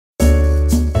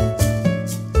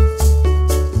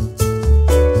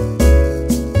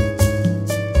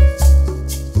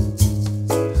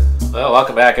Well,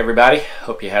 welcome back everybody.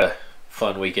 Hope you had a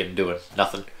fun weekend doing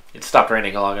nothing. It stopped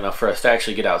raining long enough for us to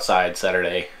actually get outside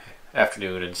Saturday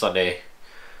afternoon and Sunday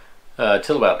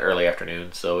till about early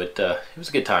afternoon, so it was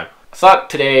a good time. I thought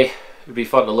today it would be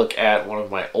fun to look at one of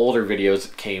my older videos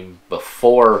that came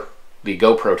before the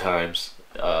GoPro times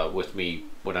with me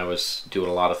when I was doing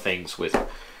a lot of things with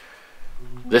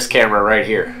this camera right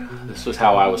here. This was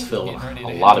how I was filming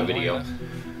a lot of video.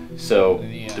 So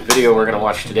the video we're going to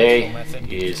watch today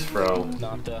is from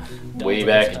way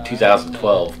back in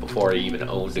 2012, before I even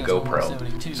owned a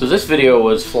GoPro. So this video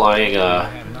was flying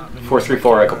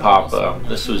 434 Echo Pop.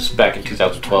 This was back in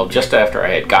 2012, just after I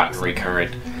had gotten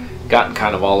recurrent, gotten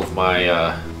kind of all of my,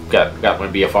 got my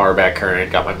BFR back current,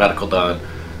 got my medical done,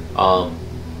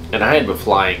 and I had been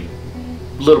flying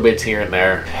little bits here and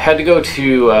there. Had to go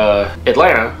to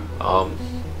Atlanta.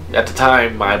 At the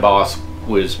time, my boss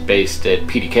was based at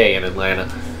PDK in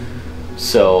Atlanta,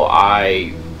 so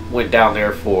I went down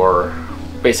there for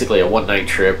basically a one-night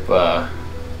trip, but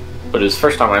it was the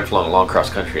first time I'd flown a long cross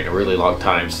country in a really long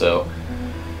time, so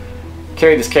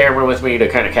carried this camera with me to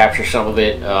kind of capture some of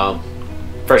it.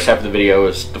 First half of the video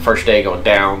was the first day going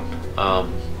down,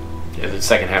 and the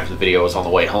second half of the video was on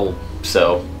the way home.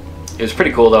 So it was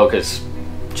pretty cool though, because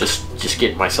just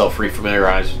getting myself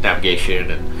re-familiarized with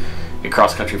navigation and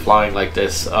cross-country flying like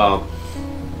this.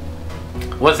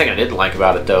 One thing I didn't like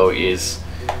about it though is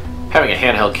having a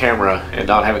handheld camera and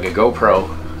not having a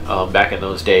GoPro. Back in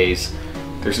those days,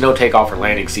 there's no takeoff or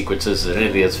landing sequences in any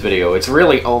of this video. It's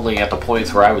really only at the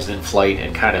points where I was in flight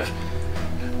and kind of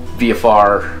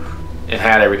VFR and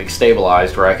had everything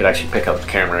stabilized where I could actually pick up the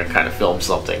camera and kind of film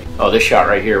something. Oh, this shot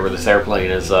right here where this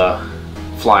airplane is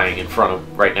flying in front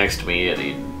of, right next to me.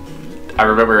 I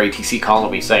remember ATC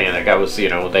calling me saying that guy was, you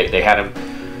know, they had him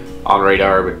on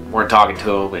radar but weren't talking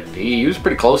to him, and he was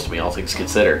pretty close to me, all things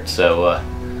considered. So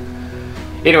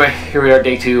anyway, here we are,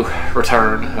 day 2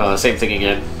 return. Same thing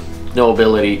again, no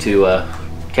ability to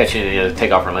catch any of the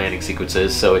takeoff or landing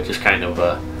sequences, so it just kind of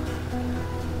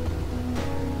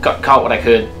caught what I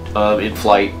could in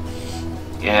flight.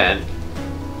 And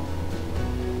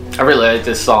I really like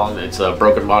this song. It's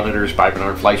Broken Monitors by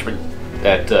Bernard Fleischman.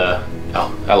 That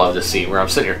oh, I love this scene where I'm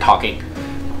sitting here talking.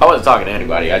 I wasn't talking to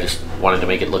anybody, I just wanted to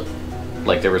make it look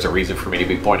like there was a reason for me to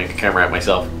be pointing the camera at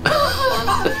myself.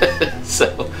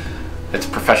 So it's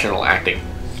professional acting.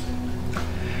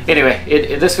 Anyway,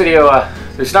 in this video,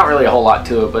 there's not really a whole lot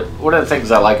to it, but one of the things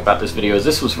I like about this video is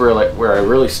this was really where I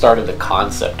really started the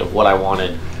concept of what I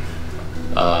wanted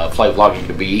flight vlogging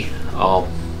to be,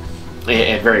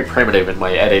 and very primitive in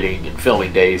my editing and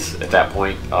filming days at that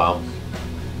point.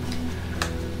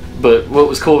 But what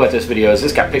was cool about this video is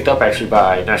this got picked up actually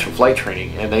by Nashville Flight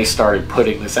Training, and they started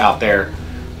putting this out there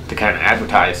to kind of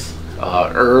advertise.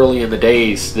 Early in the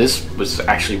days, this was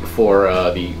actually before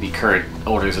the current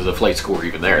owners of the flight school were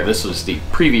even there. This was the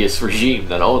previous regime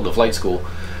that owned the flight school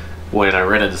when I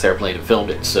rented this airplane and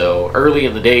filmed it. So early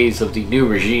in the days of the new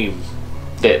regime,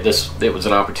 it was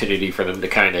an opportunity for them to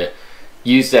kind of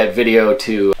use that video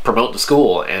to promote the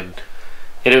school. And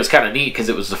it was kind of neat because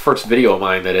it was the first video of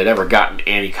mine that had ever gotten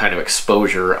any kind of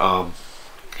exposure. And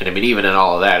I mean, even in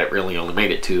all of that, it really only made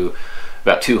it to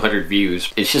about 200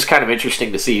 views. It's just kind of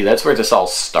interesting to see. That's where this all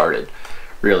started,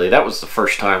 really. That was the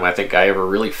first time I think I ever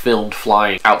really filmed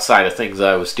flying outside of things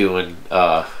I was doing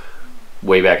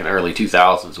way back in the early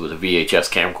 2000s with a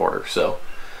VHS camcorder. So,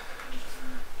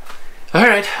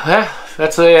 alright, well,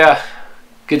 that's a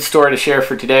good story to share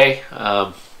for today.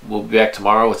 We'll be back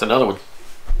tomorrow with another one.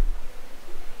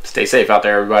 Stay safe out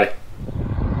there, everybody.